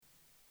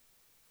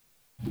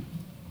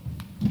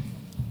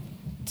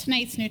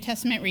Tonight's New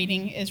Testament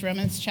reading is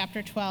Romans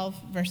chapter 12,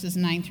 verses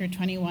 9 through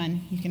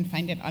 21. You can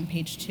find it on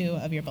page 2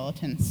 of your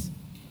bulletins.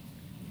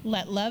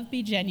 Let love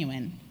be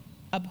genuine.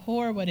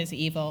 Abhor what is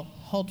evil.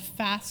 Hold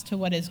fast to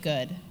what is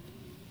good.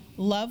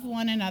 Love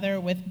one another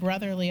with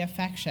brotherly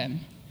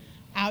affection.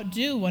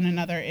 Outdo one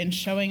another in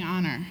showing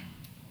honor.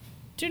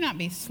 Do not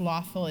be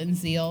slothful in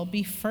zeal.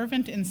 Be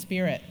fervent in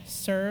spirit.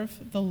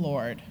 Serve the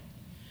Lord.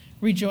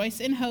 Rejoice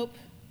in hope.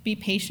 Be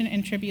patient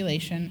in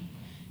tribulation.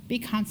 Be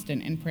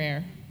constant in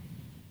prayer.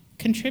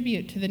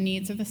 Contribute to the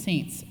needs of the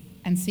saints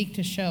and seek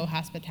to show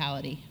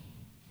hospitality.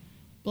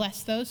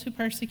 Bless those who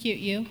persecute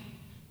you.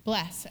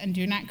 Bless and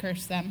do not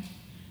curse them.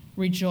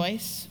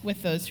 Rejoice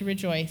with those who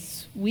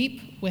rejoice.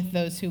 Weep with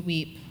those who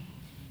weep.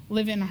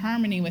 Live in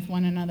harmony with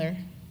one another.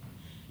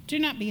 Do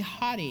not be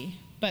haughty,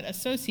 but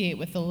associate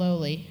with the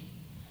lowly.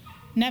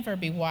 Never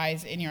be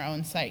wise in your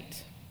own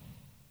sight.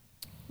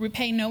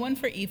 Repay no one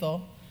for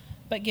evil,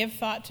 but give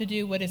thought to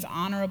do what is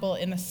honorable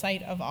in the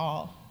sight of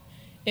all.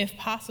 If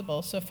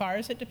possible, so far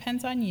as it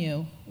depends on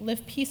you,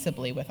 live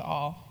peaceably with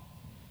all.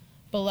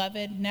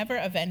 Beloved, never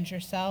avenge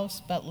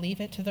yourselves, but leave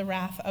it to the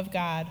wrath of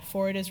God,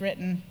 for it is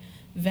written,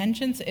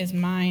 "Vengeance is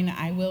mine,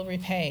 I will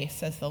repay,"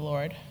 says the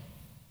Lord.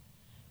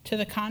 To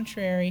the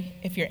contrary,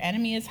 if your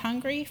enemy is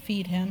hungry,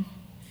 feed him.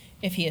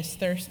 If he is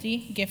thirsty,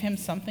 give him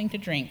something to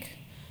drink,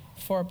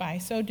 for by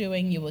so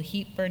doing you will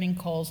heap burning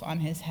coals on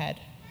his head.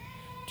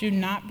 Do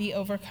not be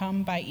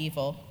overcome by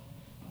evil,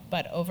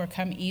 but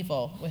overcome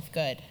evil with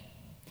good.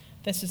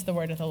 This is the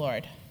word of the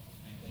Lord.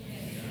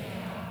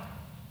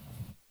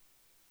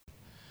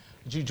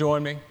 Would you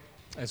join me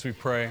as we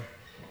pray?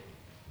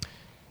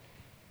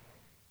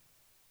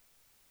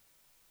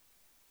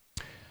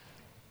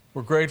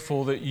 We're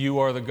grateful that you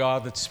are the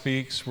God that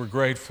speaks. We're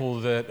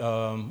grateful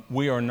that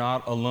we are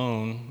not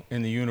alone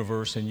in the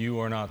universe and you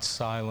are not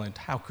silent.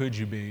 How could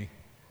you be?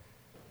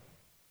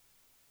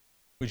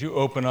 Would you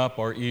open up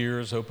our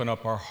ears, open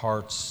up our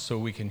hearts so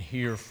we can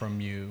hear from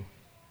you?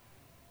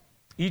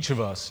 Each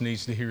of us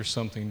needs to hear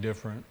something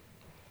different.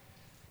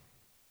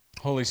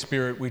 Holy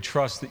Spirit, we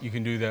trust that you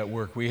can do that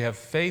work. We have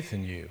faith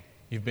in you.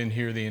 You've been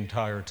here the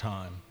entire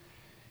time.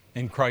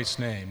 In Christ's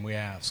name we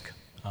ask.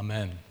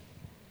 Amen.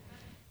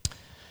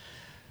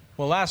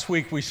 Well, last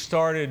week we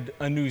started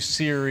a new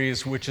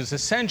series which is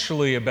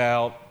essentially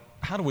about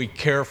how do we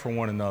care for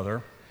one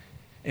another.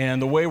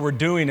 And the way we're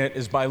doing it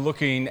is by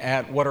looking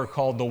at what are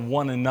called the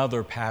one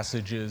another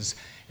passages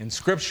in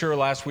Scripture.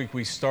 Last week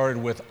we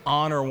started with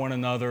honor one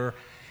another.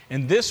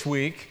 And this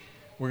week,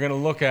 we're going to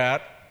look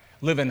at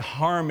live in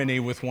harmony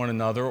with one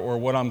another, or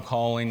what I'm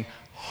calling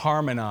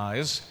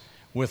harmonize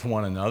with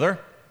one another.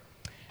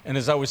 And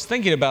as I was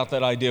thinking about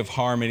that idea of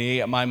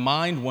harmony, my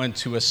mind went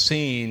to a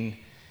scene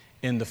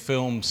in the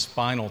film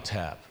Spinal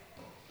Tap.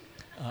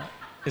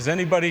 Has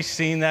anybody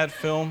seen that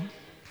film?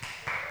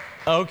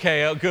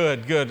 Okay,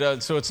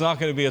 good. So it's not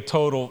going to be a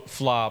total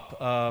flop.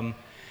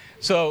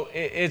 So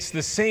it's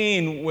the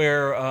scene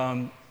where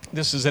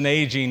this is an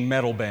aging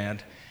metal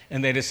band,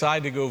 and they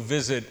decide to go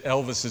visit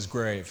Elvis's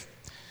grave.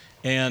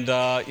 And,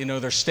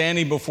 they're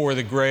standing before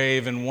the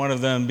grave, and one of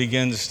them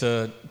begins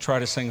to try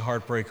to sing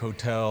Heartbreak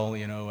Hotel,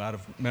 out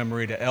of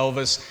memory to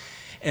Elvis.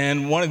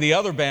 And one of the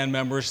other band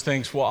members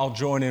thinks, well, I'll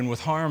join in with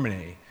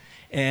harmony.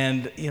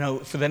 And,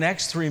 for the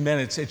next 3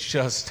 minutes, it's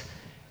just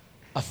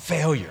a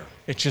failure.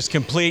 It's just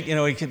complete,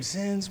 he keeps,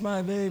 since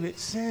my baby,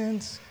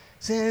 since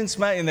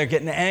my, and they're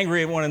getting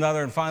angry at one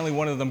another, and finally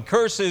one of them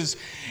curses,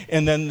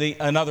 and then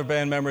another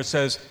band member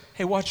says,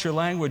 hey, watch your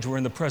language, we're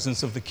in the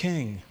presence of the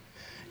king.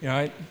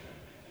 Right?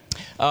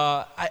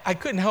 I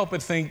couldn't help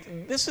but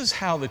think, this is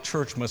how the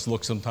church must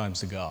look sometimes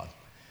to God,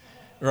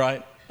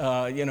 right?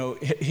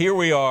 Here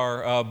we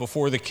are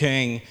before the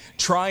king,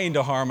 trying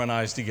to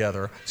harmonize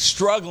together,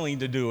 struggling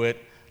to do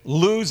it,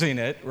 losing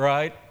it,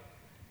 right?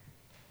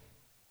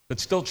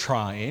 But still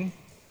trying.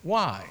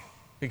 Why?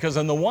 Because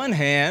on the one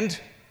hand,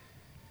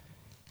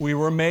 we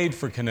were made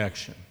for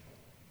connection.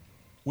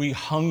 We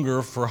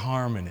hunger for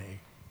harmony.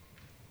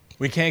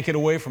 We can't get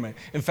away from it.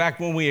 In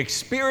fact, when we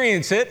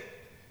experience it,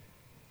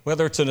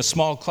 whether it's in a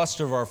small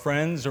cluster of our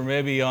friends or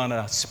maybe on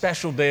a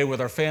special day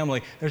with our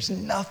family, there's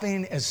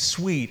nothing as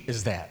sweet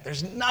as that.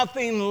 There's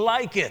nothing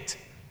like it.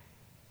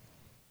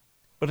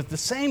 But at the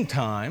same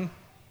time,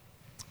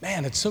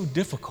 man, it's so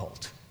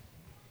difficult.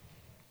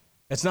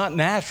 It's not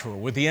natural.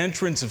 With the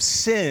entrance of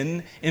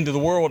sin into the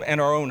world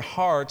and our own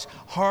hearts,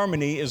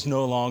 harmony is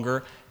no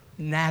longer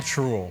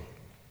natural.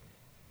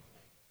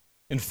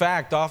 In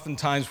fact,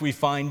 oftentimes we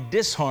find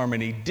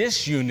disharmony,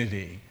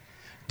 disunity,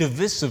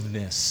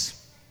 divisiveness.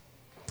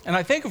 And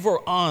I think if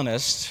we're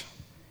honest,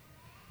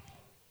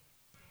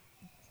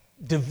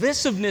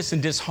 divisiveness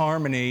and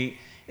disharmony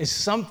is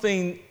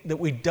something that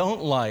we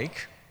don't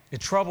like, it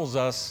troubles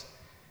us,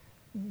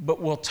 but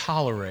we'll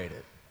tolerate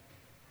it.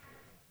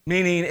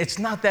 Meaning it's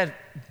not that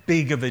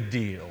big of a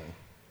deal,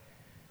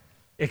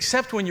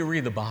 except when you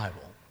read the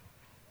Bible.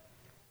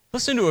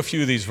 Listen to a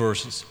few of these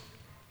verses.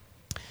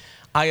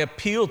 I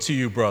appeal to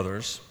you,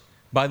 brothers,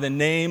 by the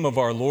name of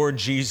our Lord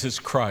Jesus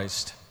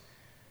Christ,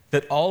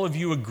 that all of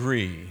you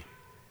agree,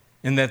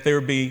 and that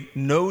there be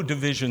no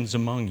divisions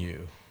among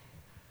you,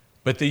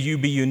 but that you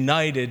be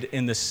united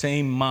in the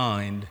same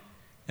mind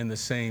and the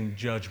same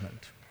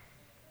judgment.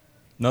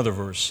 Another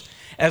verse.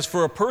 As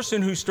for a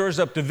person who stirs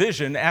up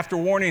division, after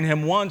warning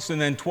him once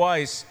and then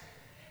twice,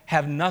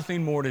 have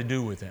nothing more to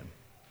do with him.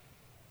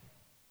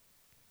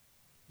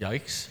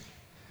 Yikes.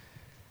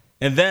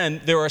 And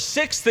then there are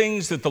 6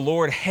 things that the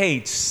Lord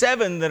hates,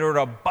 7 that are an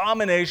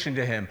abomination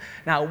to him.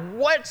 Now,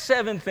 what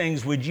 7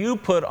 things would you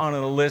put on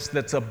a list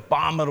that's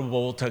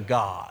abominable to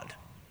God?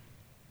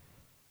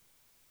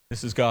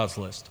 This is God's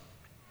list.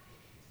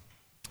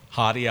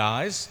 Haughty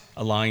eyes,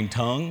 a lying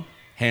tongue,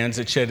 hands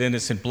that shed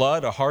innocent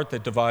blood, a heart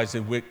that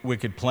devises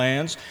wicked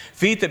plans,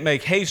 feet that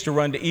make haste to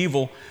run to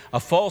evil, a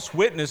false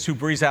witness who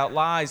breathes out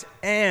lies,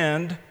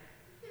 and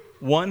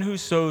one who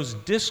sows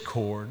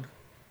discord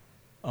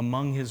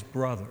among his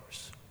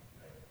brothers.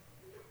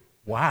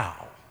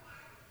 Wow.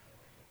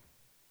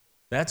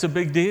 That's a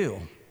big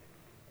deal.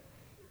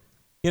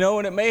 You know,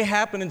 and it may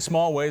happen in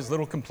small ways,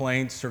 little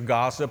complaints or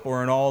gossip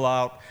or an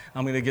all-out,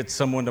 I'm going to get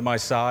someone to my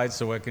side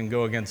so I can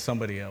go against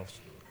somebody else.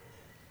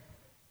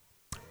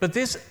 But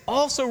this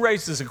also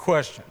raises a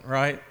question,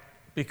 right?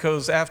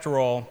 Because after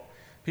all,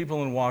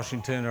 people in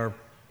Washington are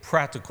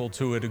practical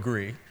to a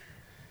degree.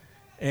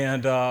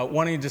 And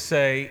wanting to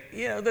say,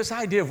 you know, this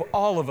idea of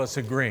all of us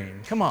agreeing,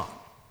 come on.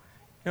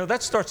 You know,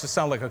 that starts to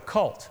sound like a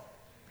cult.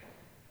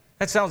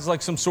 That sounds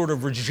like some sort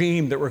of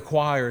regime that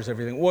requires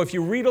everything. Well, if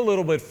you read a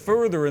little bit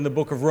further in the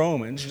book of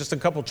Romans, just a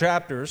couple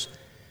chapters,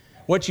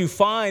 what you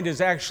find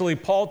is actually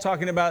Paul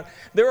talking about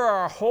there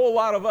are a whole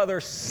lot of other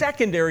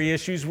secondary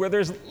issues where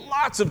there's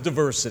lots of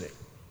diversity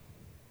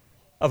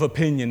of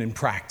opinion and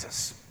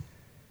practice.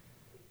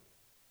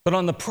 But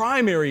on the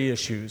primary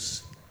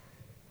issues,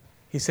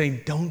 he's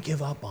saying don't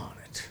give up on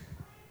it.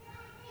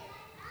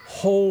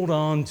 Hold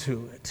on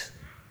to it.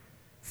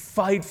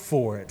 Fight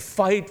for it.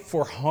 Fight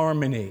for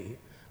harmony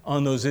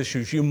on those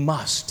issues. You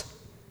must.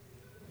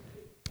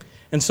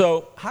 And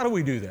so, how do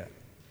we do that?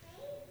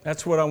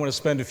 That's what I want to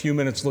spend a few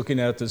minutes looking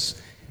at this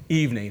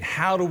evening.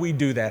 How do we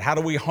do that? How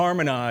do we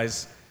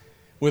harmonize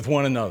with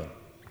one another?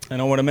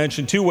 And I want to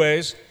mention 2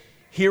 ways: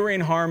 hearing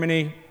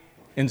harmony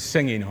and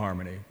singing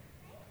harmony.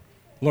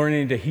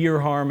 Learning to hear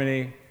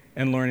harmony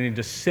and learning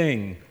to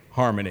sing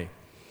harmony.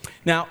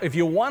 Now, if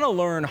you want to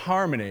learn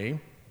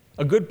harmony,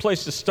 a good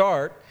place to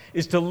start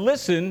is to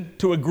listen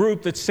to a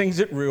group that sings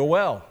it real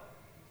well.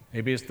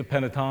 Maybe it's the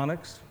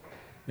Pentatonics,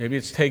 maybe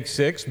it's Take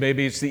 6,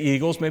 maybe it's the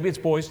Eagles, maybe it's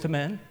Boys to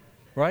Men,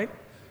 right?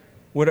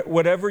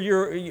 Whatever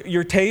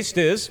your taste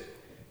is.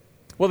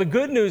 Well, the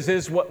good news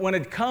is when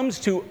it comes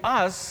to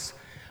us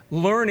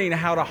learning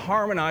how to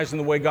harmonize in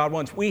the way God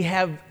wants, we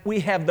have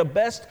the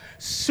best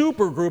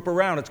super group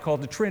around. It's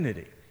called the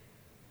Trinity.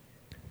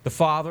 The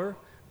Father,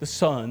 the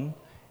Son,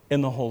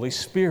 and the Holy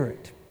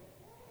Spirit.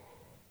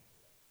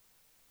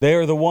 They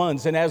are the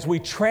ones, and as we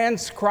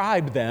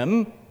transcribe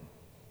them,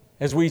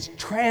 as we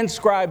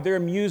transcribe their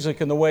music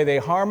and the way they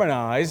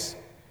harmonize,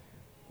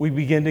 we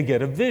begin to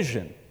get a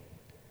vision.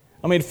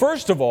 I mean,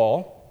 first of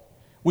all,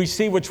 we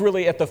see what's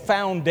really at the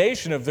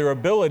foundation of their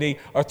ability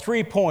are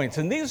 3 points.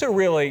 And these are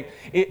really,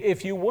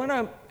 if you want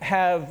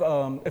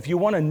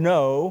to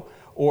know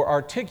or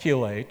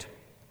articulate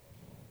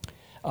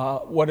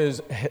what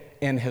is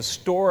an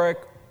historic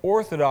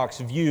Orthodox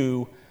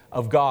view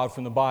of God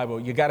from the Bible,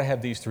 you got to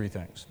have these 3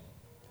 things.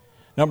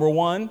 Number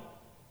 1,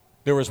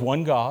 there is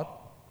one God.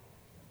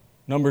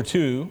 Number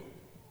 2,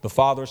 the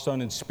Father,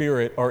 Son, and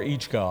Spirit are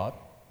each God.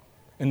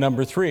 And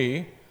number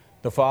 3,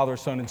 the Father,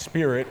 Son, and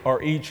Spirit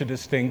are each a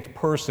distinct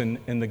person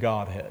in the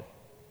Godhead.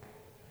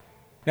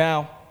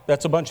 Now,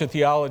 that's a bunch of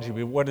theology,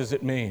 but what does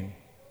it mean?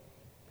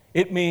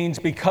 It means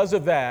because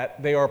of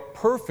that, they are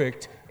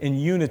perfect in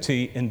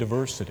unity and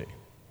diversity.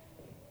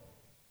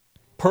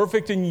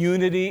 Perfect in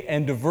unity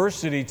and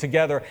diversity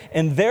together,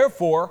 and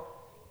therefore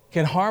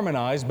can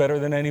harmonize better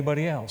than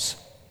anybody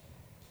else.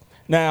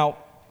 Now,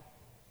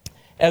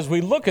 as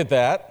we look at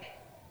that,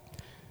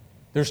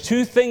 there's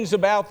 2 things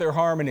about their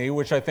harmony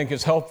which I think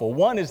is helpful.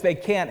 One is they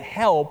can't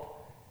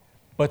help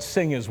but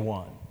sing as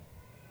one.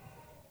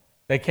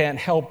 They can't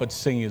help but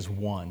sing as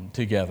one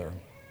together.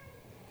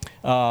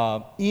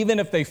 Even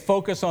if they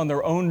focus on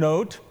their own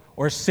note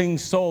or sing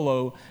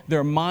solo,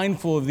 they're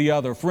mindful of the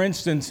other. For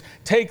instance,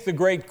 take the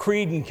great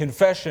creed and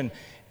confession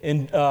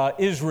in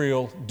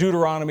Israel,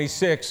 Deuteronomy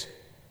 6.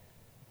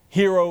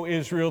 Hear, O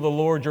Israel, the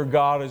Lord your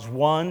God is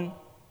one,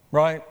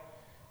 right?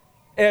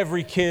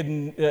 Every kid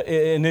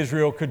in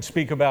Israel could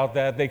speak about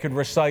that. They could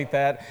recite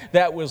that.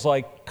 That was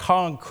like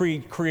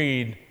concrete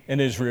creed in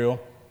Israel.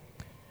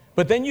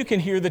 But then you can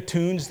hear the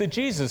tunes that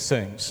Jesus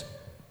sings,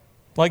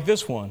 like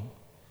this one.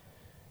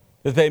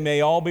 That they may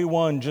all be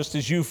one, just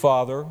as you,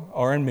 Father,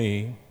 are in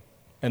me,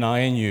 and I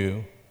in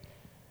you.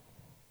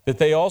 That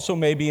they also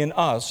may be in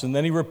us. And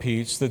then he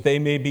repeats, that they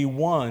may be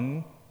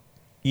one,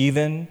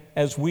 even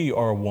as we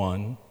are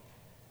one.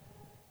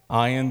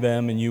 I in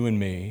them and you in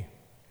me.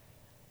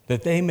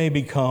 That they may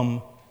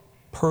become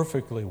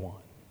perfectly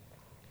one.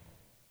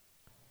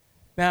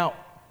 Now,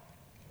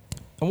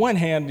 on one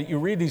hand, you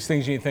read these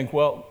things and you think,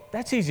 well,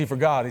 that's easy for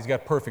God. He's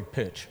got perfect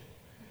pitch,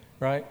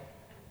 right?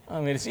 I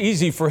mean, it's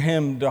easy for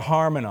him to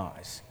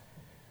harmonize.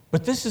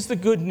 But this is the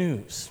good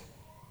news.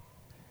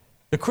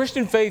 The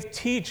Christian faith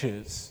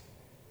teaches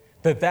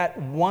that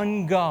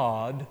one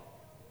God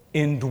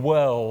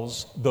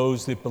indwells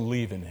those that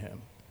believe in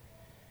him.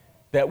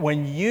 That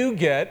when you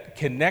get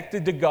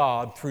connected to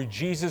God through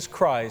Jesus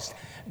Christ,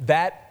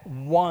 that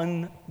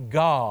one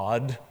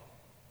God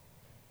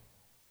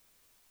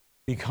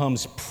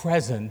becomes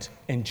present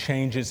and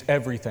changes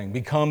everything,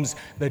 becomes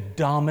the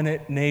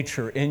dominant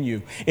nature in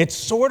you. It's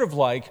sort of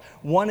like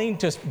wanting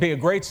to be a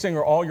great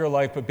singer all your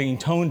life but being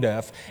tone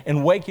deaf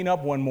and waking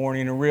up one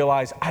morning and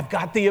realize, I've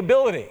got the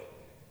ability.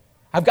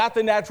 I've got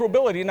the natural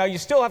ability. Now, you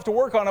still have to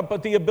work on it,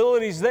 but the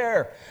ability's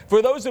there.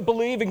 For those that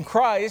believe in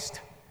Christ,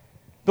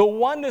 the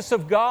oneness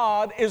of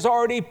God is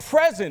already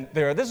present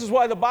there. This is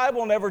why the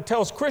Bible never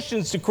tells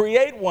Christians to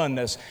create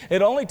oneness.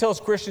 It only tells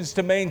Christians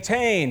to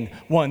maintain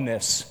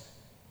oneness,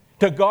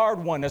 to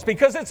guard oneness,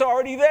 because it's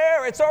already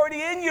there. It's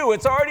already in you.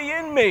 It's already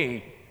in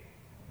me.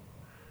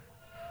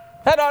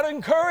 That ought to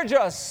encourage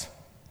us.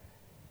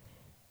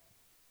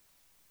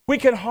 We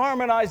can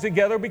harmonize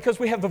together because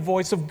we have the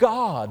voice of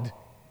God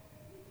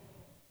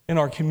in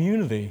our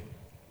community.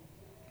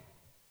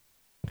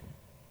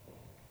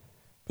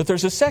 But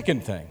there's a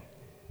second thing.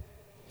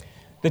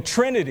 The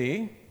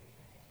Trinity,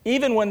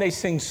 even when they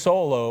sing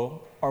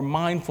solo, are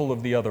mindful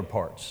of the other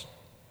parts.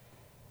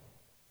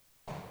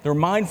 They're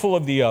mindful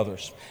of the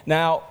others.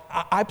 Now,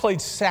 I played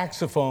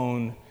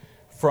saxophone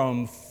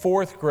from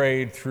 4th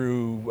grade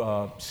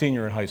through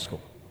senior in high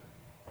school.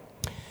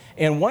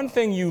 And one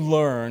thing you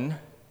learn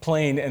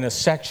playing in a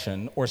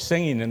section or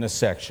singing in a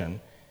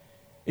section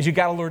is you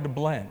got to learn to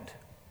blend,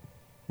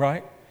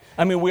 right?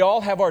 I mean, we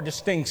all have our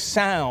distinct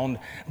sound,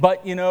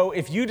 but, you know,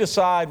 if you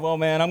decide, well,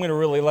 man, I'm going to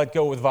really let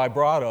go with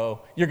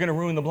vibrato, you're going to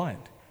ruin the blend.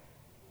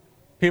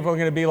 People are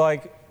going to be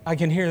like, I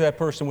can hear that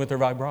person with their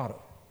vibrato.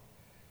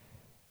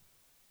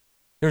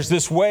 There's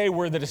this way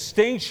where the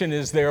distinction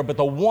is there, but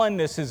the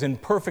oneness is in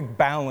perfect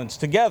balance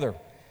together.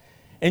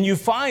 And you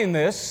find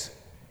this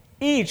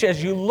each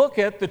as you look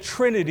at the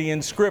Trinity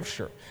in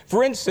Scripture.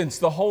 For instance,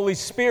 the Holy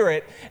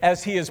Spirit,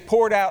 as He is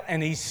poured out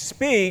and He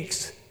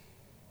speaks,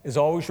 is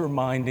always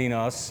reminding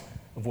us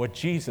of what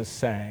Jesus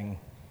sang.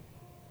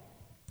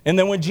 And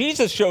then when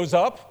Jesus shows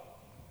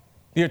up,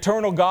 the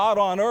eternal God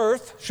on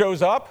earth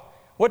shows up,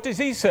 what does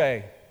He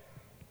say?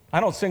 I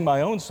don't sing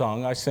my own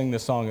song, I sing the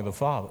song of the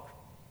Father.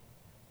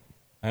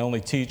 I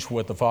only teach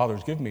what the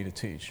Father's given me to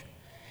teach.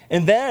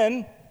 And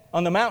then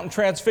on the Mountain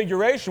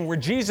Transfiguration, where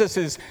Jesus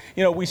is,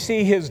 we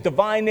see His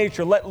divine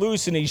nature let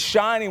loose and He's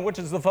shining. What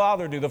does the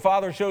Father do? The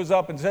Father shows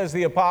up and says to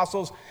the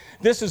apostles,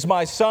 "This is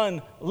my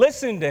Son,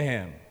 listen to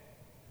Him."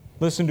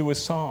 Listen to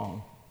His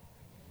song.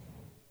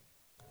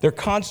 They're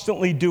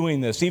constantly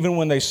doing this, even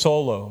when they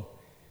solo.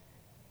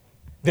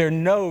 Their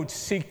notes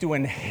seek to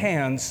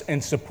enhance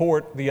and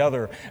support the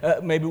other.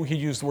 Maybe we could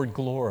use the word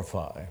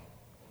glorify.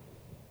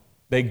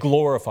 They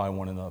glorify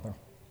one another.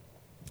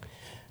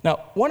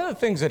 Now, one of the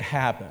things that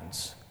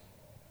happens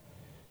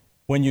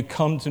when you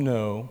come to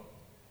know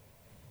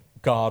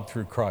God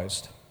through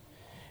Christ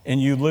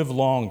and you live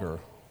longer,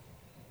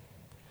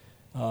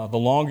 the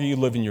longer you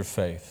live in your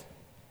faith,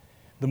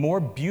 the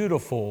more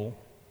beautiful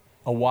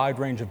a wide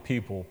range of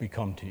people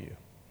become to you.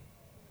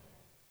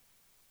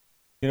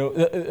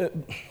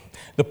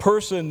 The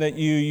person that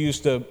you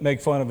used to make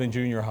fun of in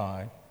junior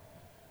high,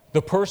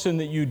 the person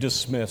that you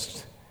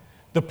dismissed,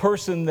 the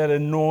person that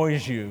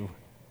annoys you,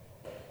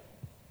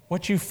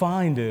 what you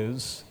find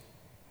is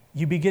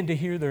you begin to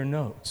hear their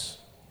notes.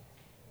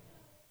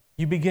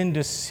 You begin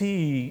to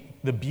see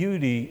the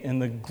beauty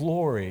and the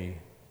glory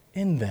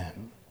in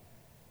them.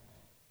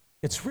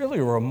 It's really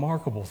a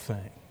remarkable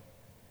thing.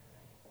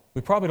 We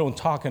probably don't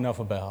talk enough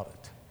about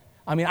it.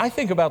 I mean, I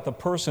think about the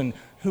person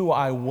who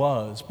I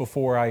was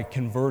before I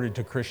converted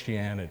to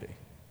Christianity.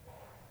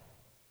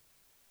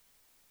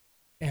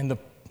 And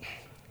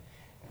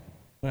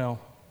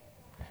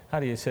how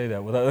do you say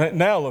that?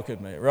 Now look at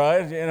me,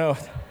 right?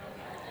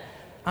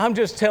 I'm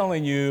just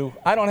telling you,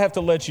 I don't have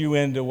to let you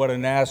into what a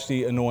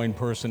nasty, annoying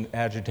person,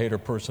 agitator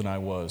person I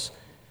was.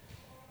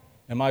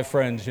 And my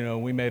friends,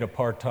 we made a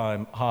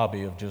part-time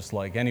hobby of just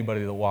like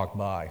anybody that walked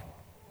by.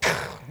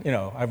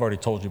 I've already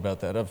told you about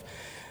that.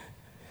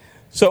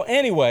 So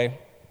anyway,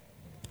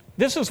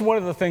 this is one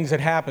of the things that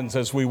happens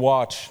as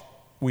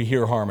we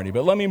hear harmony.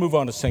 But let me move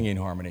on to singing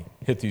harmony.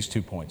 Hit these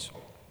 2 points.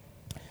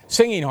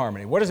 Singing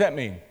harmony, what does that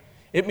mean?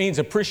 It means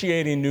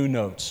appreciating new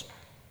notes.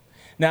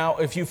 Now,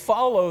 if you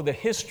follow the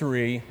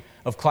history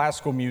of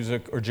classical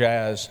music or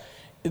jazz,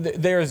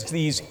 there's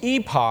these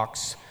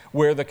epochs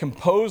where the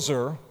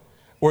composer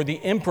or the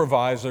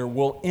improviser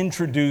will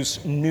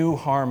introduce new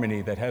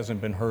harmony that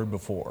hasn't been heard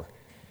before.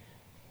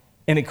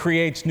 And it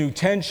creates new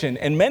tension,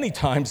 and many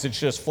times it's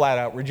just flat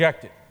out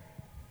rejected.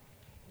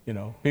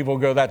 People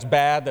go, that's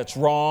bad, that's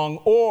wrong,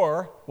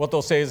 or what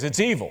they'll say is it's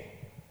evil.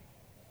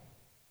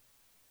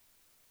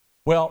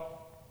 Well,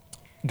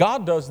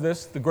 God does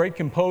this, the great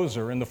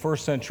composer in the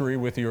first century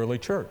with the early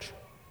church.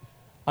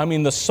 I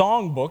mean, the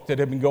songbook that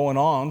had been going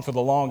on for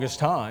the longest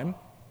time,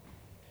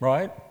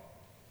 right,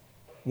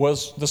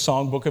 was the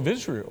songbook of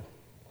Israel,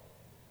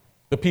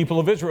 the people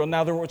of Israel.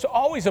 Now, there was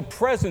always a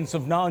presence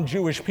of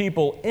non-Jewish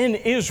people in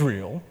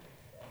Israel,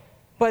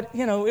 but,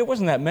 it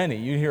wasn't that many.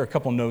 You hear a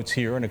couple notes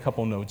here and a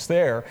couple notes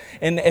there.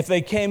 And if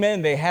they came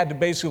in, they had to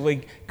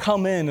basically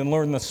come in and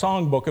learn the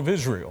songbook of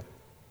Israel.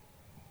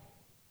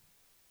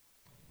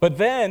 But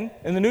then,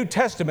 in the New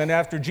Testament,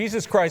 after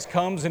Jesus Christ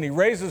comes and he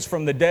raises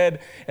from the dead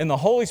and the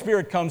Holy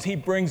Spirit comes, he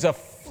brings a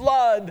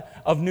flood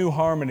of new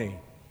harmony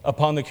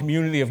upon the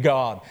community of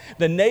God.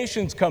 The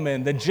nations come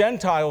in, the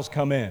Gentiles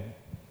come in.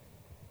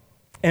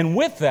 And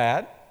with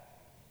that,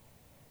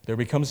 there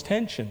becomes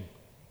tension.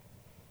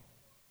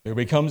 There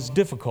becomes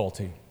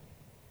difficulty.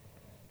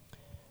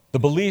 The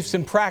beliefs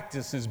and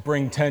practices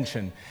bring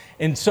tension.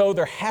 And so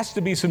there has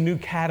to be some new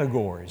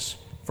categories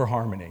for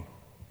harmony.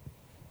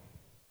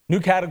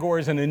 New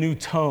categories and a new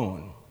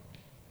tone.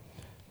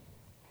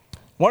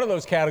 One of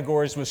those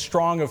categories was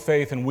strong of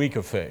faith and weak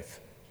of faith.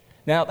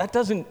 Now, that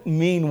doesn't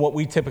mean what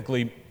we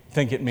typically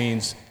think it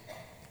means.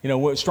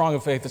 Strong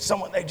of faith is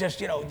someone, they just,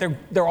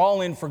 they're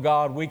all in for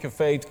God. Weak of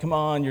faith, come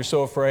on, you're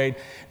so afraid.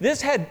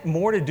 This had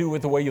more to do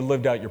with the way you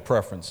lived out your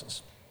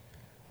preferences.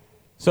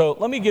 So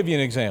let me give you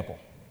an example.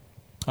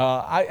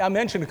 I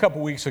mentioned a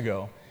couple weeks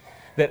ago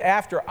that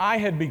after I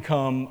had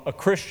become a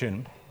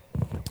Christian,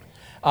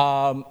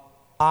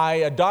 I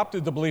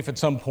adopted the belief at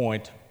some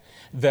point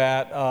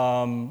that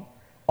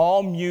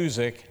all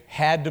music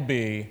had to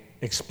be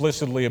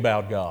explicitly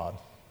about God.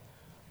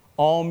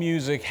 All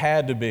music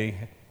had to be,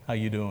 how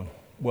you doing?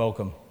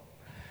 Welcome.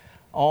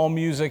 All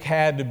music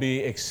had to be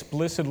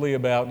explicitly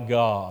about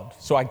God.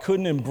 So I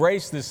couldn't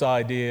embrace this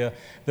idea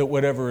that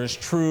whatever is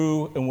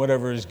true and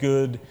whatever is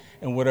good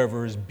and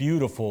whatever is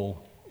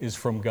beautiful is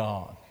from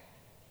God.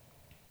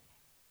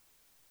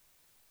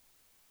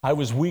 I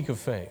was weak of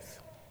faith.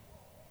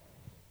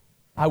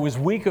 I was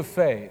weak of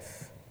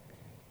faith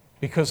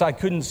because I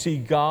couldn't see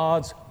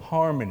God's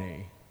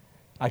harmony.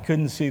 I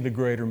couldn't see the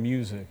greater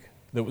music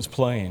that was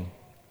playing.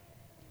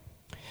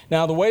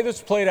 Now, the way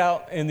this played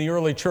out in the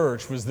early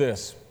church was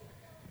this.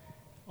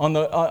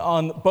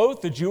 On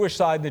both the Jewish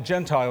side and the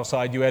Gentile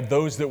side, you had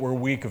those that were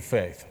weak of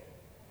faith.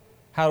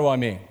 How do I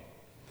mean?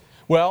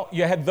 Well,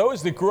 you had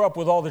those that grew up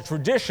with all the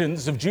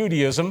traditions of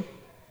Judaism,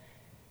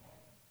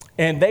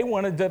 and they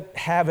wanted to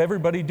have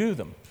everybody do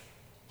them.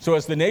 So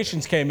as the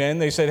nations came in,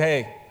 they said,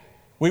 hey,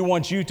 we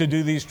want you to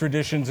do these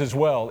traditions as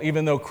well,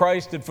 even though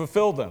Christ had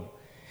fulfilled them.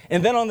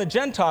 And then on the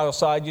Gentile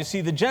side, you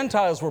see the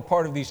Gentiles were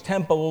part of these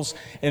temples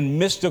and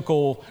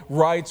mystical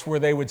rites where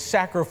they would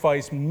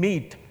sacrifice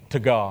meat to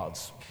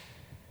gods.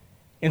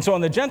 And so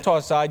on the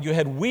Gentile side, you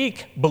had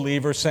weak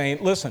believers saying,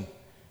 listen,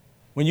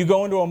 when you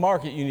go into a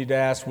market, you need to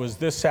ask, was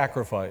this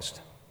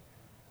sacrificed?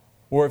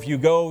 Or if you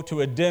go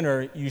to a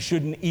dinner, you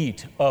shouldn't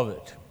eat of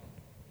it.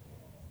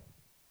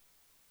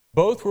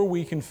 Both were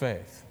weak in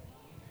faith.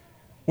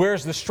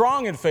 Whereas the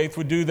strong in faith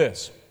would do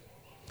this.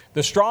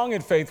 The strong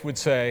in faith would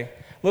say,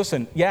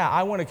 listen, yeah,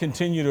 I want to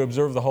continue to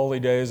observe the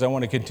holy days. I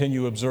want to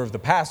continue to observe the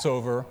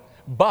Passover,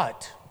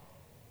 but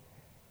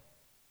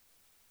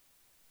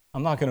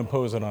I'm not going to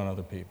impose it on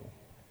other people.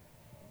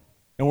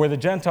 And where the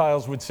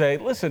Gentiles would say,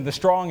 listen, the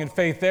strong in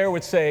faith there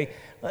would say,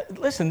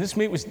 listen, this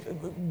meat was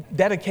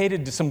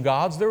dedicated to some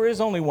gods. There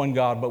is only one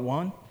God but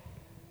one.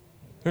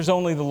 There's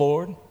only the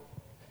Lord.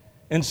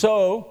 And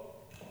so,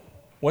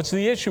 what's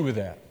the issue with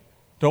that?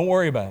 Don't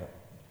worry about it.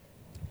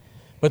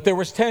 But there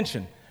was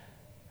tension.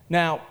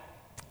 Now,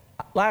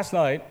 last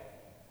night,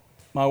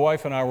 my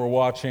wife and I were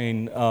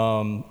watching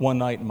One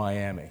Night in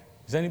Miami.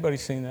 Has anybody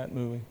seen that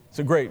movie? It's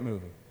a great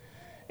movie.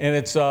 And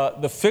it's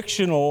the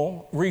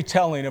fictional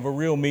retelling of a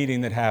real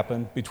meeting that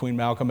happened between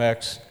Malcolm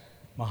X,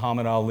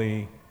 Muhammad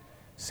Ali,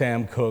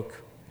 Sam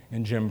Cooke,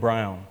 and Jim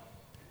Brown.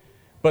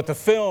 But the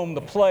film,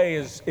 the play,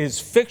 is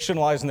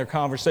fictionalizing their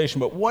conversation.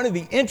 But one of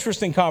the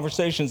interesting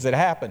conversations that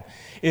happened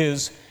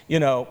is,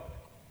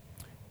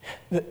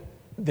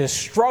 the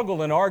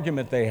struggle and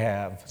argument they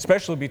have,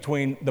 especially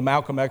between the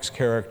Malcolm X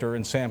character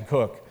and Sam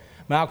Cooke.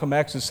 Malcolm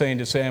X is saying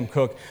to Sam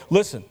Cooke,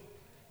 listen,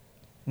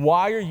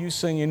 why are you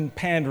singing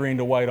pandering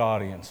to white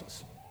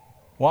audiences?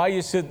 Why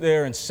you sit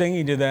there and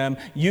singing to them?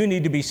 You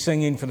need to be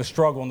singing for the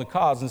struggle and the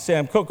cause. And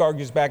Sam Cooke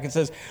argues back and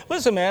says,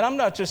 listen, man, I'm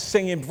not just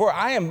singing for,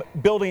 I am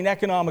building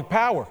economic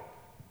power.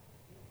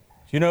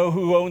 You know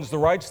who owns the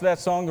rights to that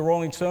song the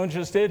Rolling Stones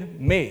just did?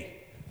 Me.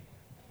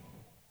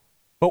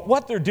 But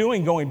what they're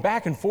doing going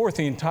back and forth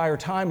the entire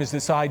time is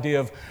this idea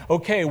of,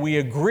 okay, we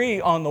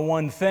agree on the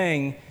one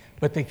thing,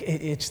 but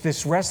it's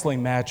this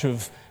wrestling match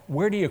of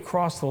where do you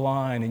cross the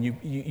line and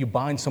you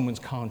bind someone's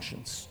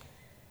conscience?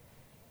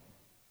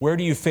 Where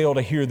do you fail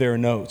to hear their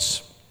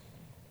notes?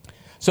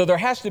 So there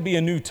has to be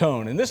a new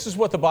tone. And this is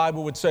what the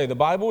Bible would say. The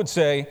Bible would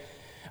say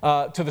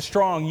to the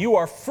strong, you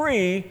are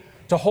free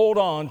to hold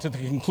on to the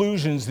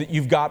conclusions that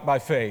you've got by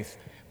faith.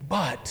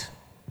 But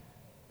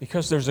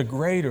because there's a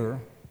greater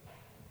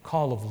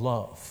call of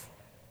love,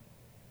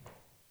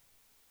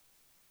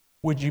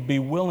 would you be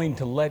willing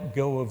to let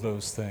go of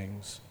those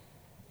things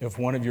if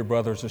one of your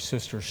brothers or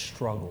sisters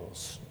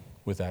struggles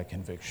with that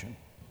conviction,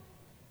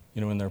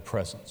 in their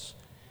presence.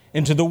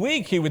 And to the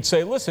weak, he would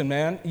say, listen,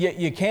 man,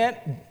 you can't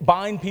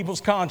bind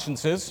people's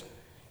consciences.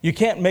 You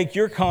can't make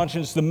your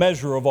conscience the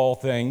measure of all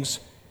things,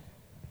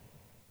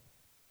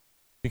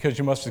 because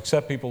you must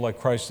accept people like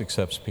Christ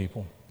accepts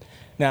people.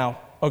 Now,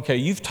 okay,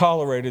 you've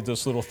tolerated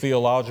this little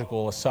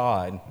theological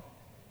aside.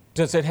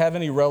 Does it have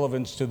any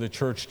relevance to the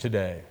church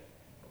today?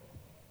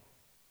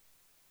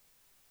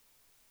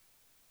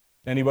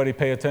 Anybody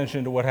pay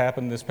attention to what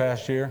happened this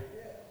past year?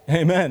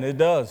 Amen, it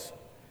does.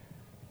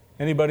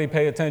 Anybody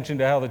pay attention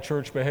to how the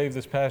church behaved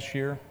this past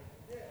year?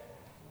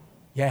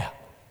 Yeah.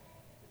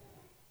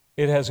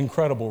 It has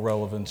incredible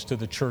relevance to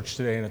the church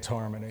today and its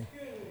harmony.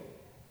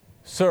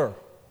 Sir?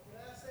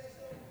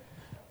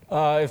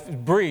 If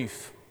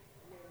brief.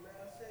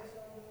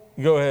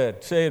 Go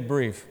ahead. Say it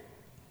brief.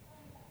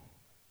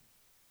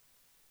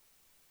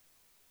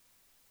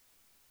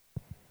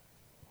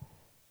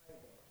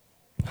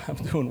 I'm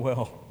doing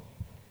well.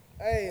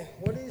 Hey,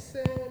 what he's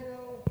saying,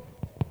 though,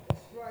 it's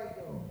right,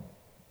 though.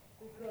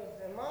 Because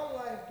in my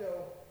life,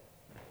 though,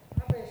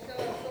 I've been shot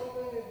so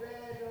many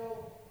bad,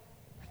 though.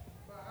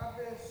 But I've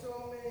been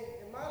so many.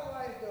 In my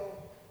life, though,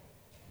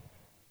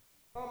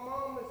 my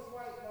mom is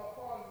white, my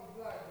father is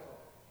black, though.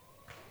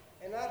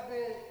 And I've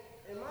been,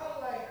 in my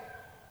life,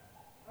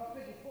 I'm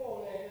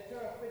 54 now, just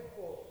turned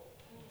 54,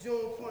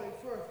 June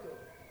 21st,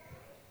 though.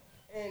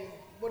 And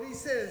what he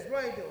said is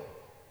right, though.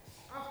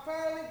 I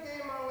finally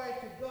gave my life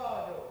to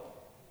God, though.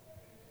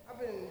 I've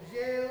been in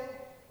jail,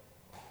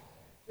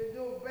 been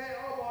doing bad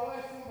all my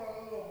life since I was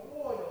a little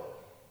boy, though.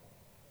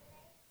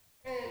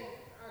 And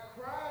I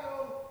cried,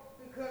 though,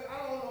 because I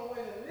don't know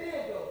where to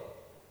live,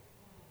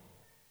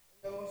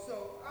 though. So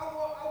I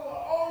want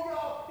all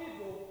y'all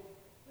people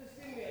to just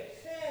give me a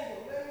chance,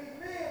 though. Let me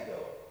live,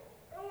 though.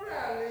 I don't know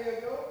how to live,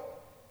 though.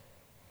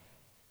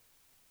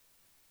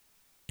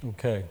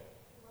 Okay.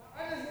 I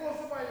just want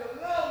somebody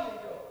to love me,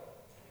 though.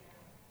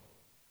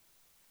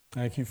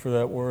 Thank you for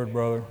that word,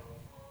 brother.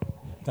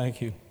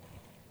 Thank you.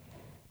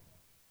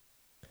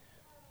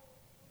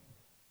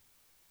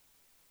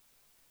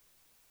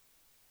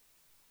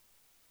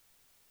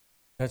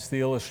 That's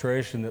the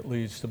illustration that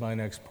leads to my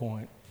next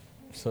point.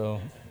 So,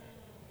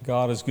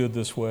 God is good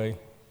this way.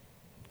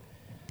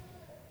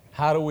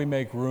 How do we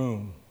make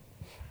room?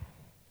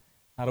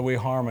 How do we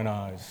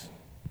harmonize?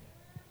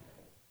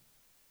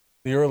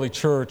 The early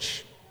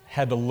church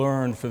had to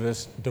learn for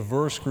this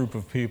diverse group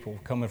of people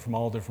coming from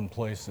all different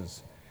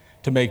places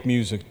to make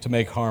music, to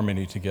make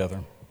harmony together.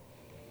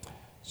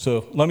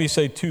 So let me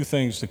say two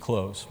things to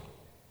close.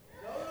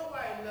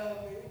 Nobody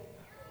love me.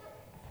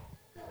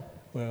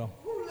 Well,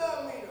 Who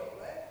love me, though,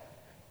 man?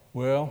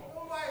 well,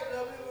 Nobody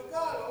love me but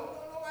God.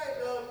 Nobody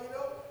love me,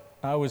 though.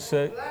 I would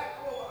say, I'm a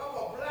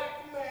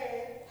black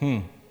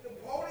man. The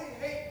police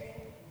hate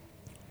me.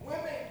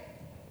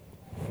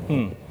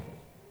 Women.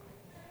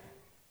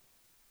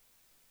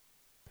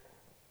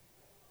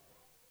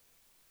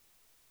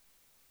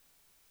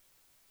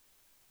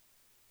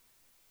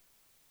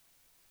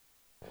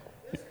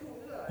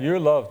 You're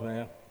loved,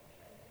 man.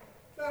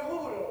 Now who,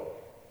 though?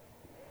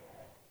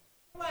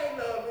 Nobody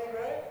love me,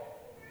 man.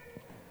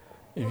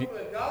 If you,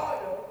 But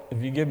God, though.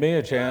 if you give me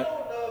a chance,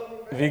 God don't love me,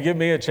 man. if you give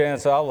me a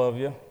chance, I'll love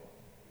you.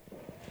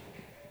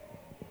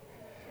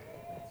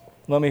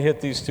 Let me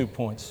hit these 2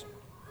 points.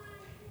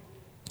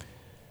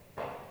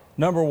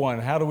 Number one,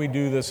 how do we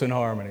do this in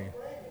harmony?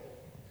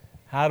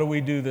 How do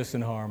we do this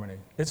in harmony?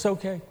 It's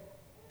okay.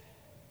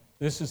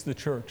 This is the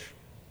church.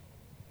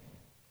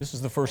 This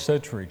is the first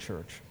century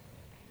church.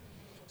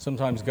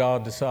 Sometimes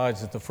God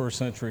decides that the first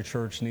century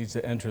church needs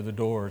to enter the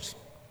doors.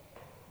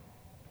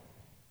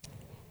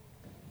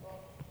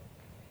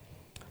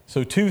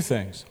 So 2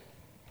 things.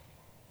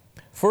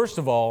 First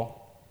of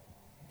all,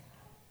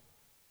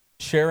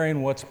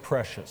 sharing what's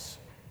precious.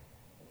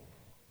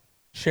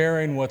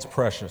 Sharing what's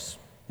precious.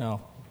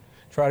 Now,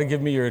 try to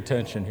give me your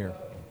attention here.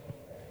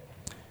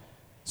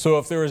 So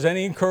if there is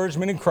any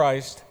encouragement in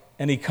Christ,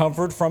 any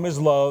comfort from His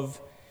love,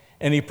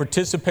 any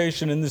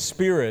participation in the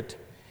Spirit,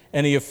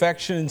 any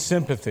affection and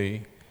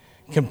sympathy,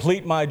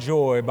 complete my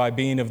joy by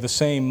being of the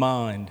same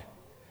mind,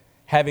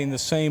 having the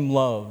same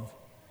love,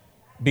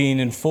 being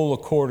in full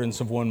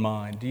accordance of one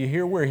mind. Do you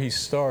hear where he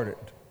started?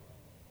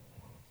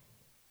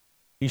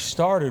 He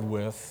started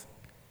with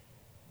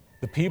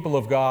the people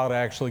of God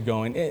actually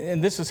going,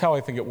 and this is how I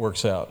think it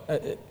works out.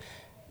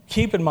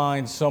 Keep in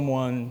mind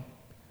someone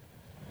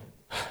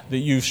that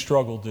you've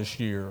struggled this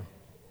year.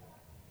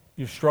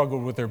 You've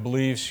struggled with their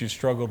beliefs, you've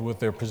struggled with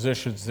their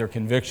positions, their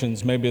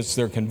convictions. Maybe it's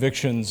their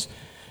convictions,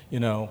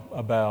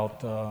 about,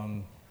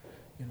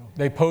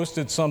 they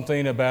posted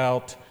something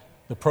about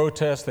the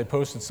protest, they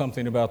posted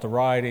something about the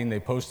rioting, they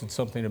posted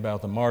something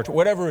about the march,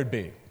 whatever it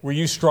be, where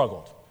you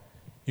struggled.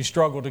 You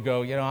struggled to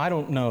go, I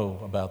don't know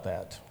about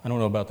that. I don't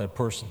know about that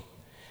person.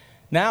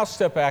 Now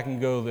step back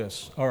and go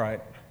this, all right,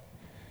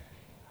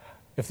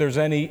 if there's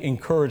any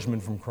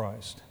encouragement from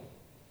Christ.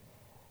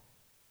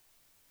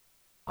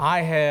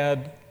 I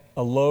had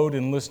a load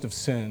and list of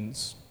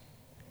sins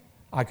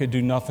I could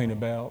do nothing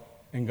about.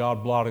 and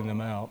God blotting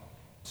them out.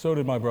 So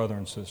did my brother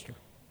and sister.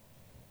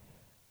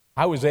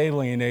 I was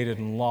alienated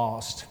and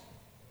lost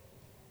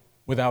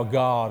without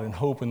God and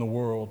hope in the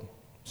world.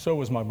 So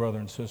was my brother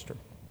and sister.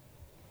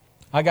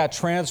 I got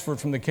transferred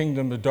from the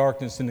kingdom of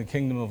darkness into the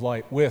kingdom of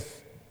light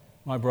with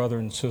my brother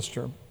and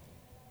sister.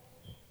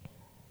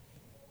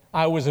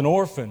 I was an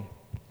orphan,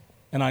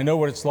 and I know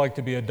what it's like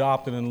to be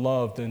adopted and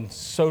loved, and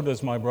so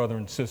does my brother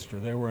and sister.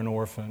 They were an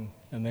orphan,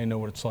 and they know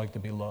what it's like to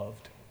be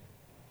loved.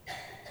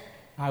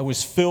 I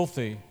was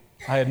filthy.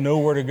 I had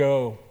nowhere to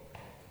go,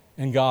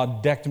 and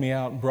God decked me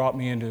out and brought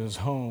me into his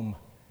home.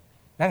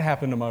 That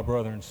happened to my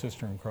brother and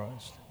sister in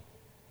Christ.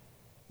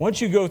 Once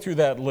you go through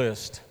that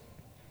list,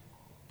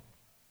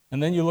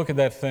 and then you look at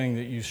that thing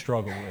that you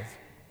struggle with,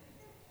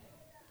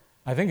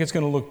 I think it's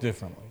going to look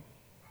differently.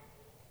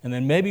 And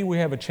then maybe we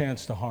have a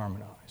chance to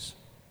harmonize.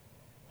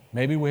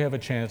 Maybe we have a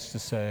chance to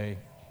say,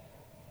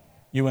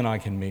 you and I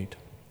can meet.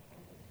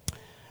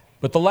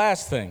 But the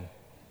last thing,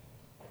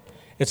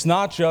 it's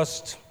not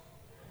just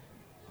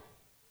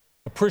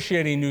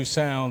appreciating new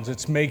sounds,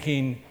 it's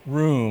making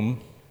room.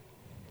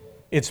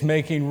 It's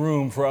making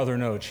room for other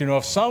notes. You know,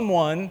 if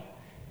someone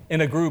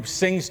in a group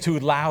sings too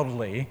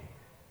loudly,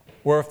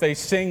 or if they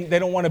sing, they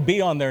don't want to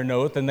be on their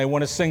note, then they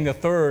want to sing the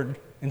third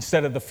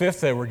instead of the fifth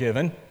they were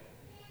given.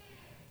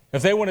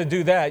 If they want to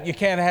do that, you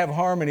can't have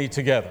harmony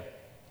together.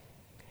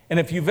 And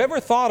if you've ever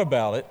thought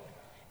about it,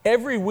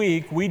 every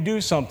week we do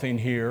something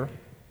here,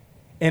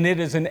 and it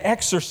is an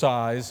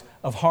exercise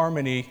of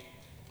harmony.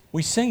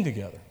 We sing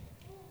together.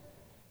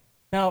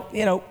 Now,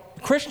 you know,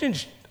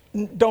 Christians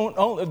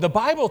the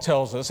Bible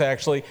tells us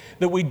actually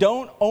that we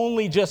don't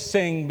only just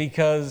sing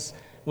because,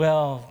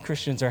 well,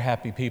 Christians are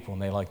happy people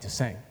and they like to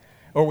sing.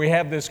 Or we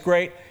have this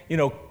great,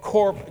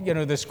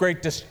 this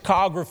great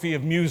discography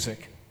of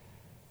music.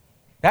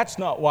 That's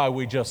not why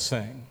we just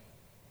sing.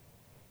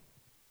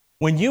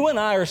 When you and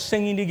I are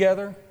singing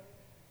together,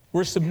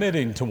 we're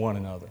submitting to one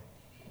another.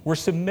 We're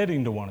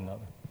submitting to one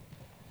another.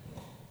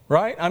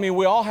 Right? I mean,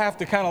 we all have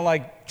to kind of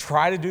like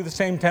try to do the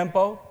same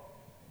tempo.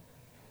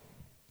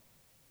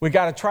 We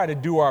got to try to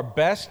do our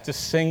best to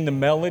sing the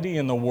melody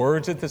and the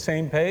words at the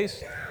same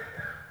pace.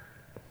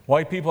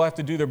 White people have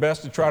to do their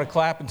best to try to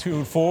clap in 2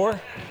 and 4.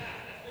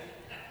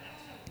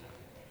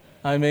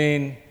 I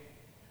mean,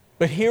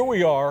 but here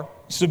we are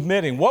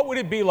submitting. What would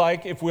it be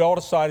like if we all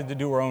decided to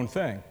do our own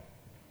thing?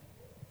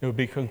 It would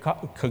be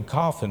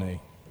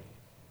cacophony.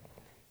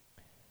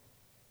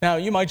 Now,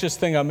 you might just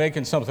think I'm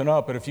making something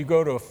up, but if you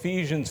go to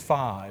Ephesians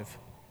 5,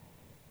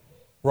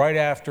 right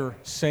after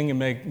sing and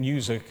make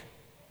music,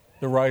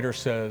 the writer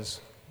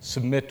says,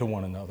 submit to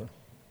one another.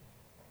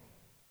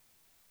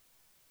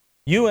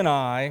 You and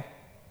I,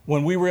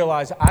 when we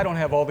realize I don't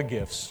have all the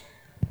gifts,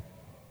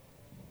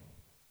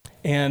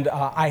 and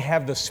I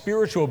have the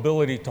spiritual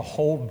ability to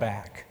hold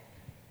back.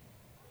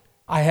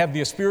 I have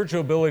the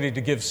spiritual ability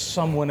to give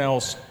someone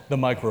else the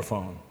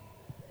microphone.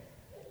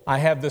 I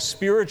have the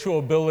spiritual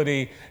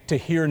ability to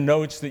hear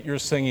notes that you're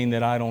singing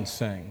that I don't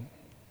sing.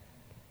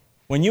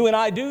 When you and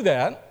I do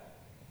that,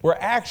 we're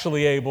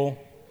actually able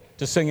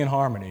to sing in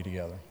harmony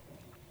together.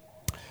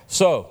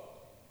 So,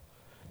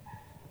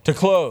 to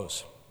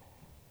close,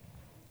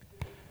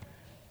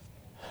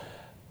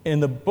 in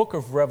the book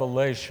of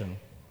Revelation,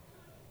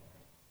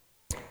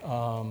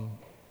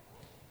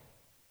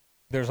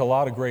 there's a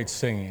lot of great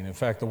singing. In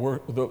fact,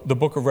 the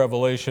book of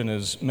Revelation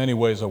is in many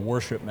ways a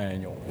worship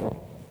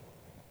manual.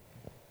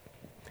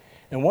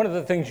 And one of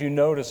the things you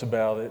notice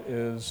about it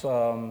is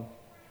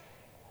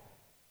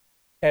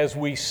as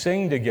we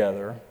sing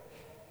together,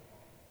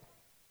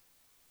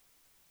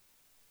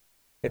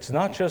 it's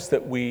not just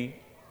that we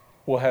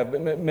will have,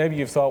 maybe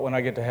you've thought when I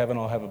get to heaven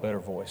I'll have a better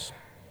voice.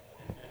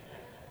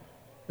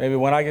 Maybe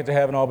when I get to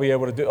heaven I'll be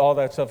able to do all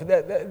that stuff.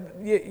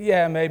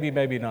 Yeah,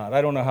 maybe not.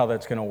 I don't know how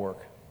that's going to work.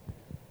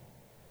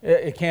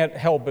 It can't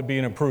help but be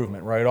an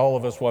improvement, right? All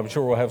of us, well, I'm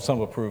sure we'll have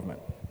some improvement.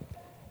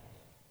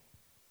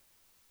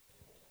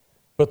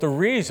 But the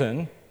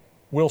reason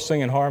we'll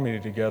sing in harmony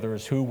together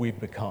is who we've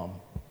become.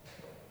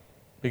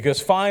 Because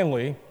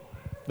finally,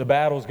 the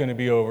battle's going to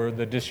be over,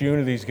 the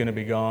disunity is going to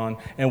be gone,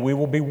 and we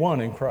will be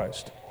one in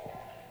Christ.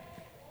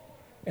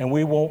 And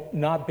we will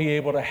not be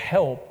able to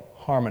help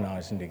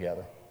harmonizing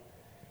together.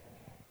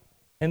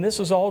 And this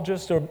is all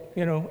just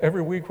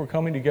every week we're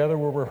coming together,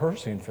 we're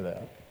rehearsing for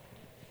that.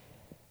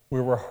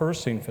 We're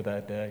rehearsing for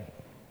that day.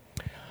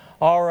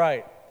 All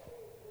right.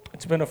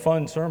 It's been a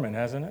fun sermon,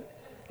 hasn't it?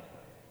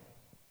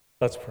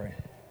 Let's pray.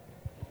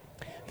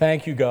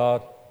 Thank you,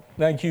 God.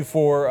 Thank you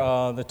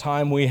for the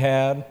time we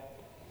had.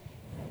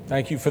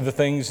 Thank you for the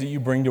things that you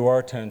bring to our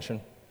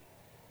attention.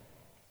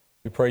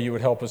 We pray you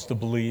would help us to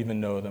believe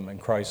and know them. In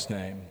Christ's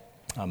name,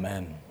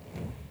 amen.